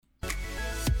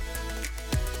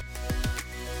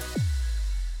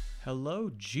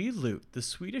Hello, G-Loot. The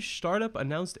Swedish startup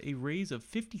announced a raise of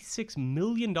 $56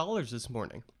 million this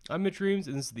morning. I'm Mitch Reams,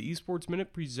 and this is the Esports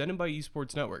Minute presented by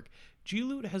Esports Network.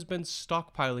 G-Loot has been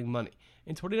stockpiling money.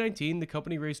 In 2019, the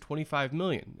company raised $25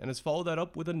 million and has followed that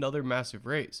up with another massive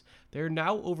raise. They are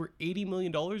now over $80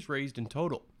 million raised in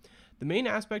total. The main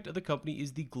aspect of the company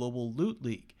is the Global Loot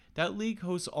League. That league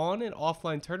hosts on and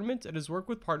offline tournaments and has worked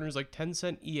with partners like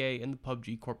Tencent, EA, and the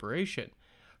PUBG Corporation.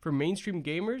 For mainstream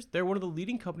gamers, they're one of the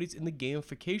leading companies in the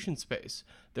gamification space.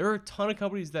 There are a ton of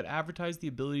companies that advertise the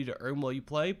ability to earn while you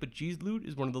play, but G-Loot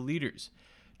is one of the leaders.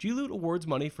 G-Loot awards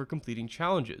money for completing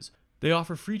challenges. They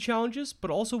offer free challenges,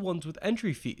 but also ones with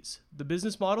entry fees. The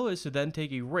business model is to then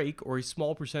take a rake or a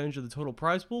small percentage of the total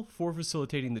prize pool for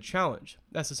facilitating the challenge.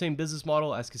 That's the same business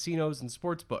model as casinos and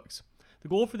sportsbooks. The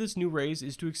goal for this new raise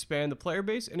is to expand the player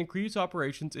base and increase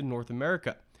operations in North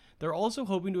America. They're also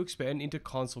hoping to expand into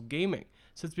console gaming.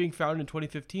 Since being founded in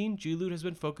 2015, G-Loot has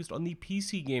been focused on the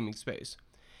PC gaming space.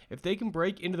 If they can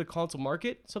break into the console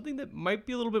market, something that might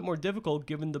be a little bit more difficult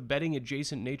given the betting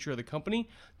adjacent nature of the company,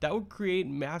 that would create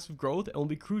massive growth and will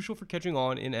be crucial for catching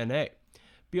on in NA.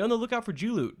 Be on the lookout for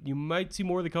G-Loot. You might see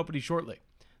more of the company shortly.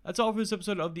 That's all for this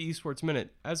episode of the Esports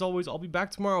Minute. As always, I'll be back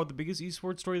tomorrow with the biggest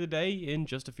esports story of the day in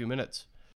just a few minutes.